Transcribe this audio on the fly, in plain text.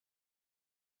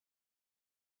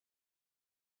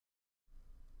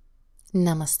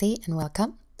Namaste and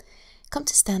welcome. Come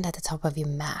to stand at the top of your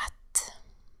mat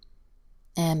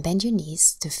and bend your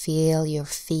knees to feel your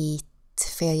feet,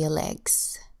 feel your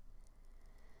legs.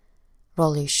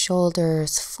 Roll your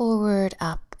shoulders forward,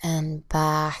 up and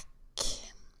back,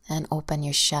 and open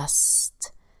your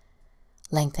chest.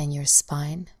 Lengthen your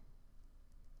spine.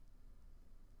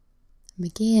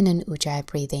 Begin an Ujjayi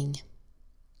breathing.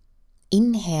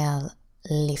 Inhale,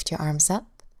 lift your arms up.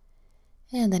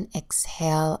 And then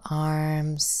exhale,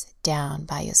 arms down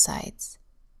by your sides.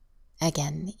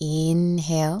 Again,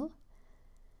 inhale.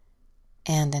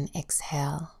 And then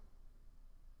exhale.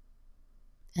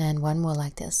 And one more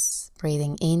like this.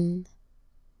 Breathing in.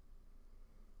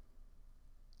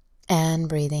 And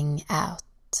breathing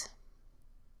out.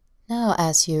 Now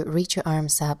as you reach your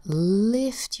arms up,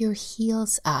 lift your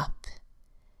heels up.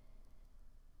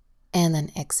 And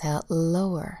then exhale,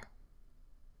 lower.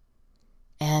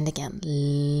 And again,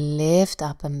 lift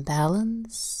up and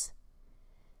balance.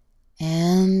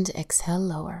 And exhale,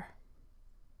 lower.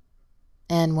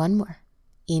 And one more.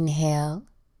 Inhale.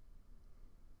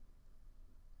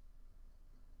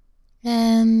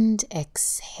 And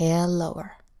exhale,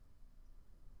 lower.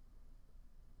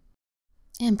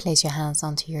 And place your hands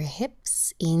onto your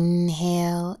hips.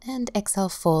 Inhale and exhale,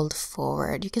 fold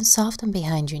forward. You can soften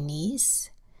behind your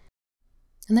knees.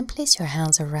 And then place your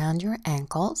hands around your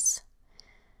ankles.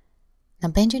 Now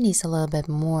bend your knees a little bit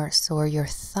more so your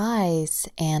thighs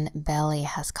and belly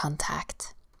has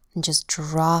contact. And just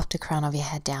drop the crown of your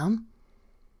head down.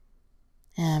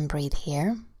 And breathe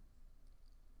here.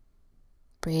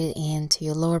 Breathe into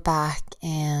your lower back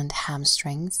and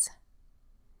hamstrings.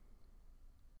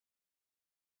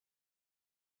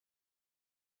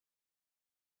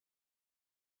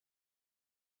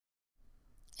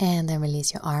 And then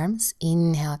release your arms.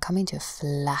 Inhale, coming to a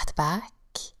flat back.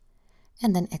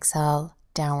 And then exhale,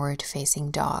 downward facing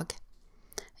dog.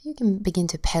 You can begin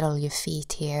to pedal your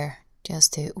feet here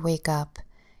just to wake up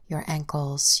your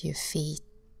ankles, your feet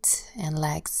and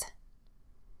legs.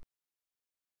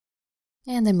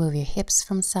 And then move your hips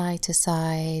from side to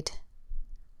side.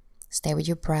 Stay with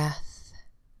your breath.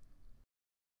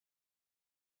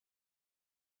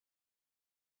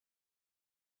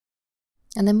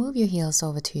 And then move your heels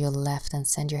over to your left and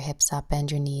send your hips up,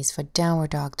 bend your knees for downward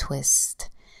dog twist.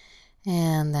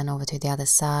 And then over to the other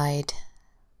side,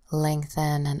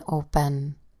 lengthen and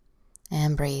open,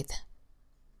 and breathe.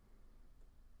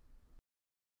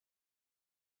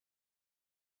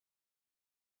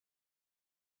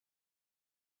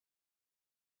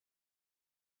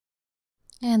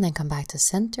 And then come back to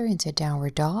center into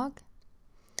downward dog.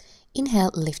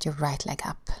 Inhale, lift your right leg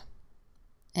up.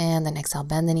 And then exhale,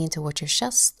 bend the knee towards your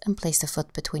chest and place the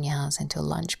foot between your hands into a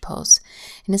lunge pose.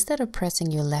 And instead of pressing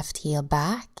your left heel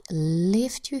back,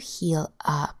 lift your heel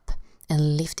up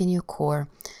and lift in your core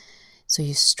so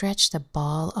you stretch the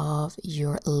ball of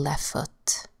your left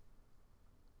foot.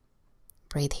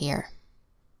 Breathe here.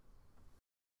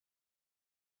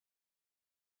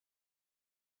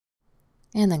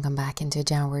 And then come back into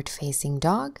downward facing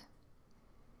dog.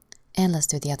 And let's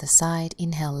do the other side.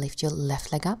 Inhale, lift your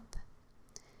left leg up.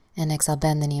 And exhale,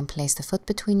 bend the knee and place the foot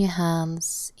between your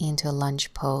hands into a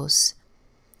lunge pose.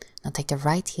 Now take the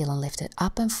right heel and lift it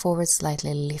up and forward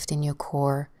slightly, lift in your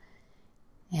core.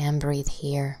 And breathe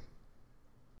here.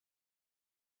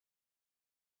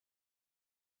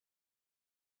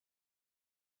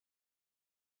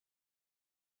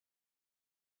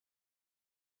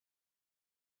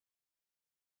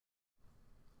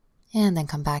 And then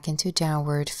come back into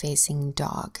downward facing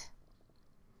dog.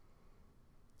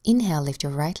 Inhale, lift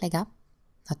your right leg up.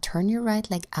 Now turn your right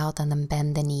leg out and then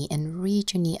bend the knee and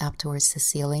reach your knee up towards the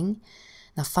ceiling.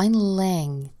 Now find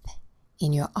length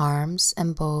in your arms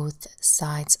and both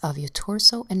sides of your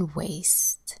torso and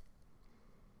waist.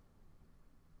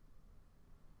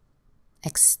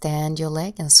 Extend your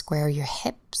leg and square your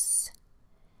hips.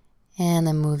 And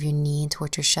then move your knee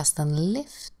towards your chest and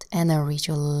lift. And then reach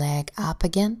your leg up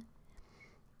again.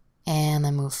 And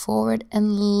then move forward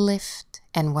and lift.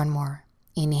 And one more.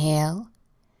 Inhale.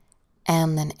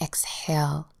 And then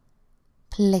exhale.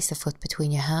 Place a foot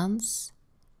between your hands.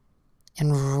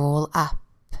 And roll up.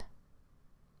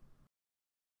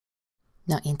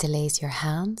 Now interlace your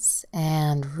hands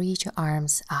and reach your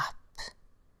arms up.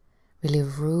 Really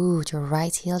root your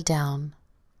right heel down.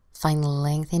 Find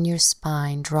length in your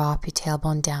spine. Drop your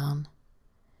tailbone down.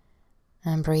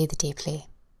 And breathe deeply.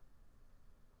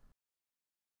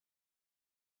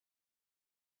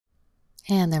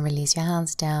 And then release your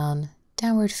hands down,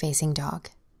 downward facing dog.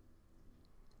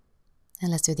 And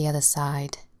let's do the other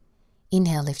side.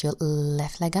 Inhale, lift your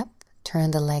left leg up,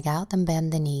 turn the leg out and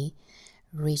bend the knee.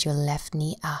 Reach your left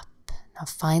knee up. Now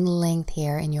find length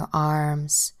here in your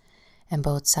arms and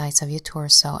both sides of your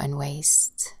torso and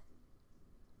waist.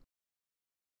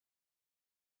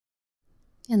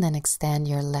 And then extend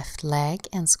your left leg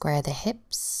and square the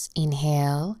hips.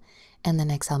 Inhale. And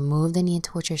then exhale, move the knee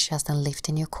towards your chest and lift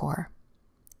in your core.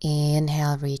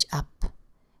 Inhale, reach up.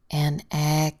 And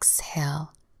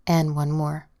exhale. And one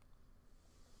more.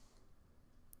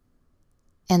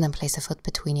 And then place a foot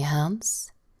between your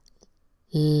hands.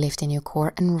 Lift in your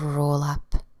core and roll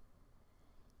up.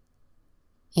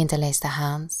 Interlace the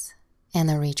hands. And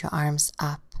then reach your arms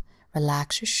up.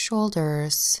 Relax your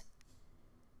shoulders.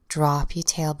 Drop your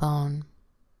tailbone.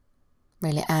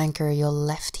 Really anchor your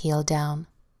left heel down.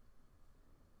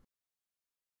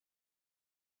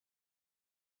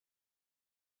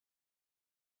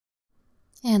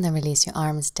 And then release your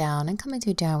arms down and come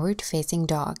into downward facing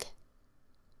dog.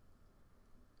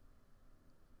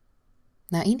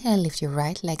 Now inhale, lift your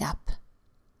right leg up.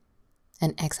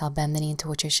 And exhale, bend the knee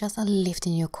towards your chest and lift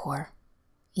in your core.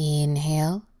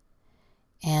 Inhale.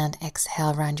 And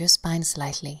exhale, round your spine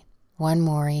slightly. One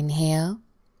more, inhale.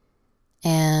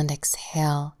 And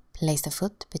exhale, place the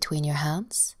foot between your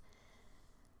hands.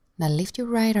 Now lift your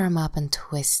right arm up and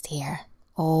twist here.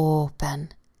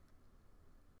 Open.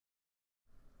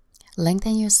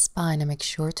 Lengthen your spine and make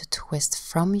sure to twist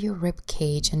from your rib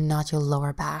cage and not your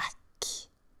lower back.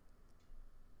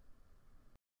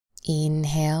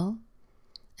 Inhale.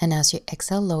 And as you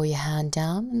exhale, lower your hand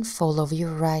down and fold over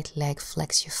your right leg,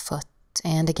 flex your foot.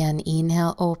 And again,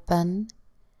 inhale, open.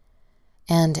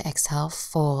 And exhale,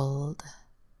 fold.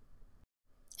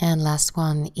 And last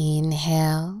one,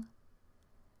 inhale.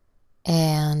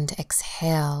 And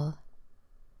exhale.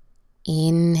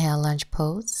 Inhale, lunge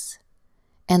pose.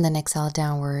 And then exhale,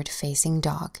 downward facing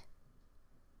dog.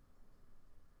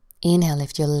 Inhale,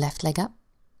 lift your left leg up.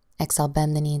 Exhale,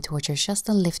 bend the knee towards your chest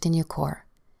and lift in your core.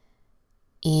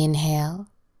 Inhale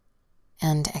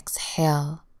and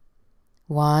exhale.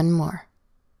 One more.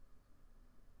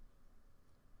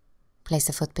 Place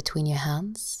a foot between your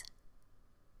hands.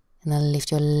 And then lift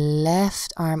your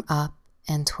left arm up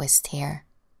and twist here.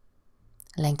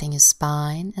 Lengthen your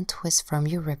spine and twist from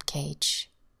your rib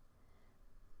cage.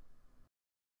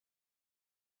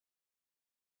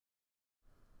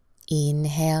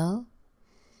 Inhale.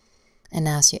 And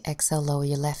as you exhale, lower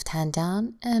your left hand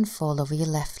down and fold over your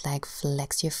left leg,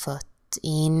 flex your foot.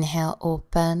 Inhale,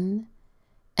 open.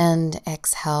 And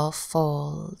exhale,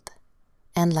 fold.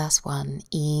 And last one,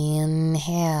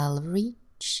 inhale,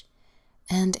 reach.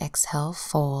 And exhale,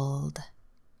 fold.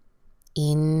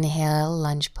 Inhale,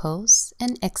 lunge pose.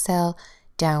 And exhale,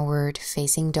 downward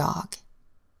facing dog.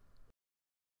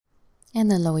 And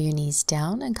then lower your knees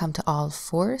down and come to all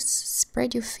fours.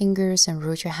 Spread your fingers and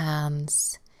root your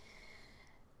hands.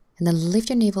 And then lift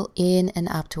your navel in and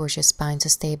up towards your spine to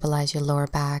stabilize your lower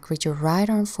back. Reach your right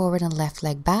arm forward and left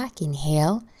leg back.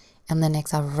 Inhale. And then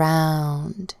exhale,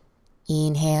 round.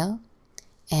 Inhale.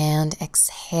 And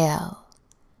exhale.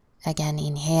 Again,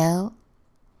 inhale.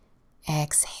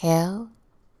 Exhale.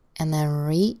 And then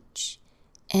reach.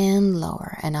 And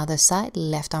lower. And other side,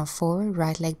 left arm forward,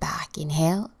 right leg back.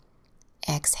 Inhale.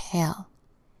 Exhale.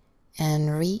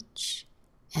 And reach.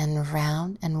 And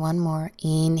round. And one more.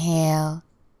 Inhale.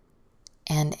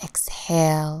 And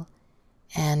exhale,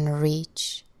 and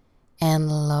reach,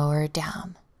 and lower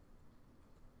down.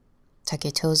 Tuck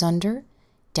your toes under,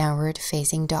 downward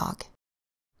facing dog.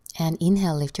 And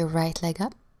inhale, lift your right leg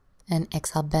up, and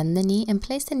exhale, bend the knee, and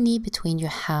place the knee between your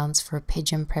hands for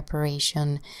pigeon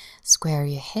preparation. Square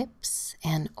your hips,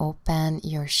 and open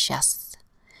your chest.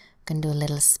 I'm going to do a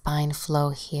little spine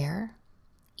flow here.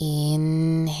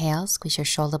 Inhale, squeeze your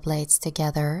shoulder blades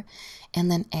together, and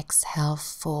then exhale,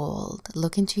 fold.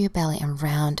 Look into your belly and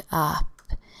round up.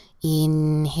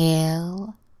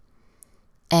 Inhale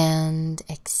and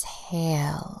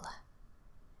exhale.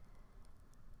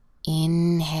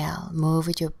 Inhale, move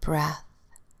with your breath,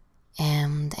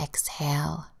 and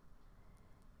exhale.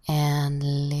 And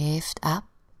lift up.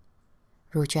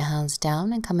 Root your hands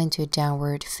down and come into a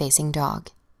downward facing dog.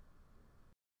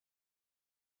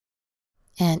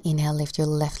 And inhale, lift your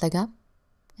left leg up.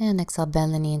 And exhale,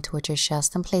 bend the knee towards your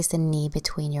chest and place the knee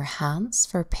between your hands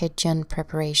for pigeon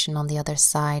preparation on the other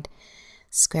side.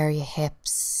 Square your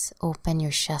hips, open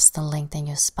your chest and lengthen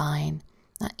your spine.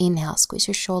 Now inhale, squeeze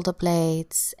your shoulder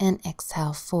blades, and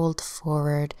exhale, fold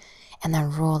forward and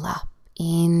then roll up.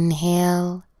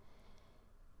 Inhale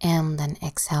and then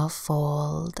exhale,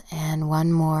 fold, and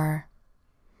one more.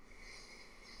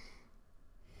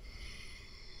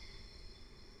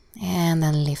 And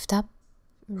then lift up,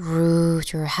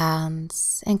 root your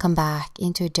hands, and come back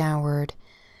into downward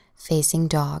facing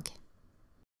dog.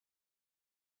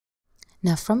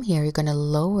 Now from here, you're going to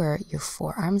lower your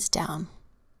forearms down.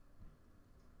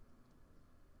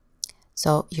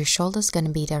 So your shoulder's going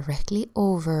to be directly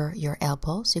over your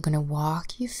elbows. You're going to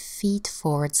walk your feet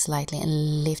forward slightly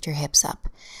and lift your hips up.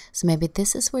 So maybe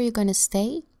this is where you're going to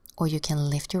stay, or you can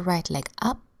lift your right leg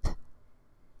up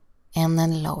and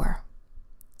then lower.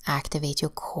 Activate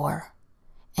your core.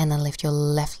 And then lift your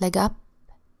left leg up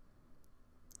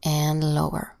and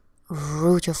lower.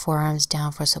 Root your forearms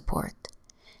down for support.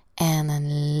 And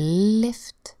then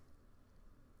lift.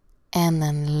 And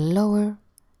then lower.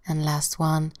 And last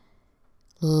one.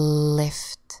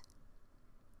 Lift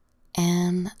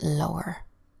and lower.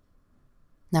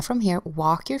 Now from here,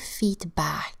 walk your feet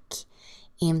back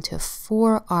into a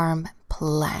forearm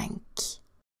plank.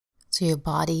 So your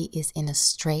body is in a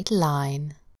straight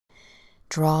line.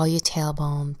 Draw your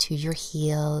tailbone to your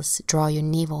heels. Draw your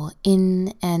navel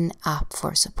in and up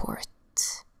for support.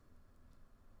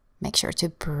 Make sure to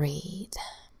breathe.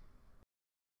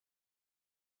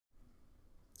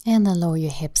 And then lower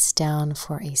your hips down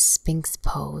for a Sphinx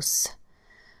pose.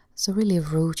 So really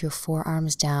root your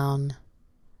forearms down.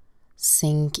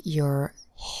 Sink your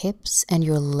hips and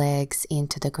your legs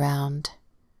into the ground.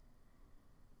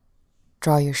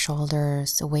 Draw your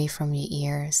shoulders away from your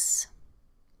ears.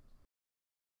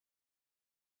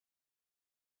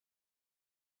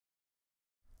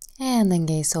 And then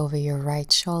gaze over your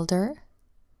right shoulder.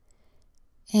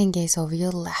 And gaze over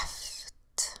your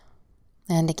left.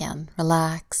 And again,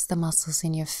 relax the muscles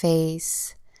in your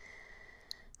face.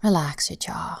 Relax your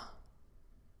jaw.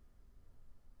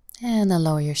 And then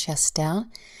lower your chest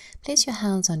down. Place your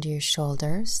hands under your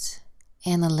shoulders.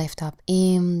 And then lift up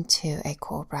into a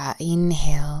cobra.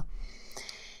 Inhale.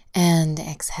 And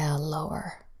exhale,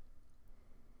 lower.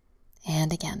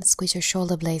 And again, squeeze your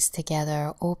shoulder blades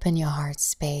together. Open your heart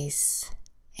space.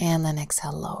 And then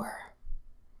exhale, lower.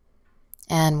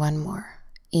 And one more.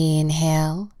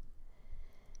 Inhale.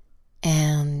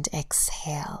 And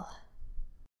exhale.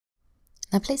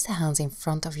 Now place the hands in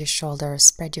front of your shoulders,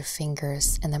 spread your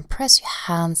fingers, and then press your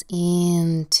hands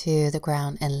into the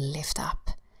ground and lift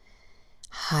up.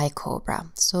 High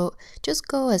cobra. So just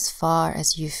go as far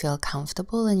as you feel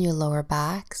comfortable in your lower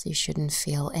back. So you shouldn't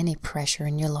feel any pressure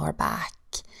in your lower back.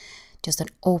 Just an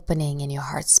opening in your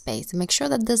heart space. And make sure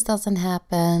that this doesn't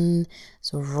happen.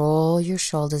 So roll your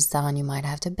shoulders down. You might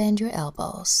have to bend your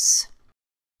elbows.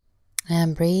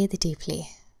 And breathe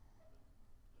deeply.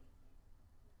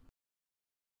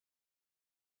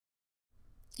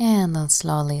 And then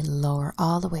slowly lower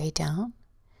all the way down.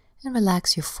 And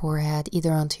relax your forehead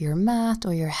either onto your mat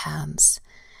or your hands.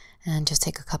 And just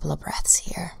take a couple of breaths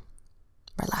here.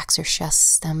 Relax your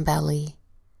chest and belly.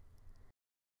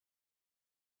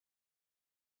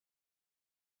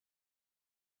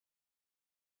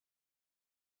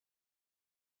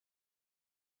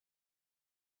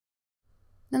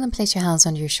 And then place your hands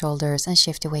on your shoulders and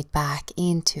shift your weight back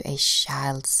into a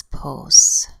child's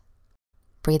pose.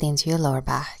 Breathe into your lower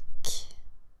back.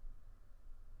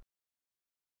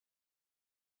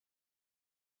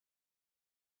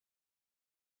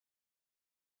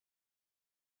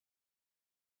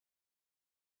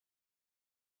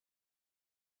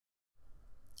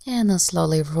 And then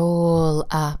slowly roll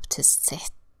up to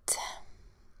sit.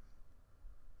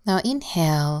 Now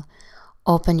inhale,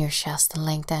 open your chest and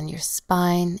lengthen your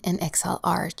spine, and exhale,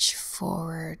 arch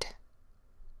forward.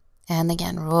 And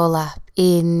again, roll up,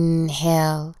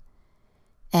 inhale,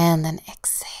 and then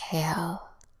exhale.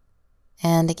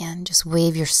 And again, just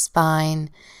wave your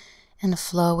spine and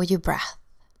flow with your breath.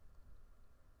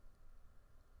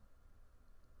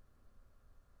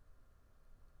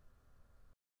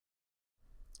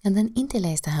 And then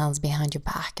interlace the hands behind your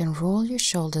back and roll your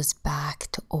shoulders back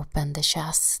to open the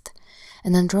chest.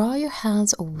 And then draw your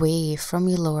hands away from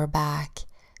your lower back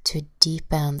to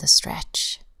deepen the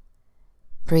stretch.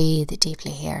 Breathe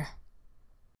deeply here.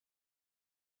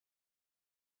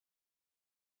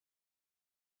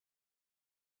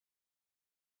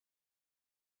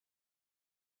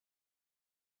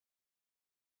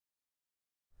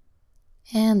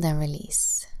 And then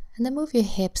release. And then move your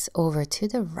hips over to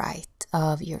the right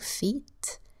of your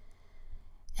feet.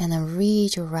 And then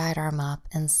reach your right arm up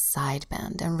and side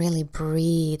bend. And really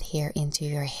breathe here into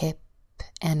your hip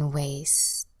and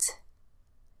waist.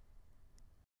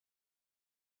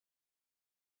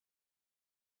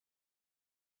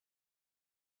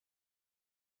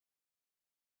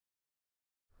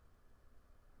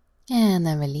 And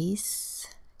then release.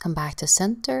 Come back to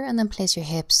center and then place your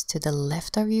hips to the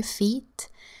left of your feet.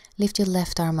 Lift your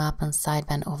left arm up and side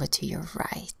bend over to your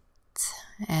right.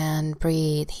 And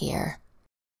breathe here.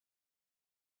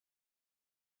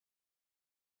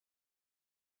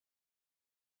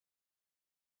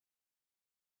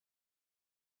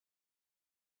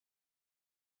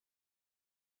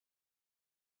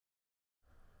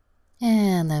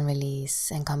 And then release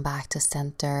and come back to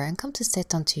center and come to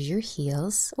sit onto your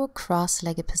heels or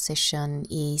cross-legged position,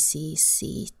 easy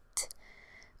seat.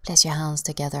 Place your hands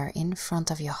together in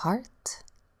front of your heart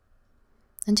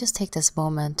and just take this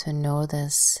moment to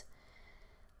notice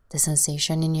the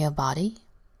sensation in your body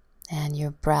and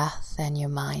your breath and your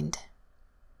mind.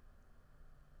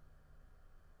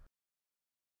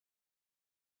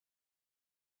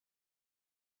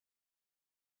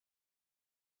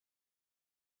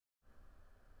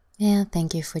 And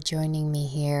thank you for joining me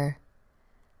here.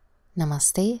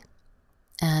 Namaste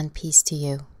and peace to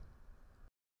you.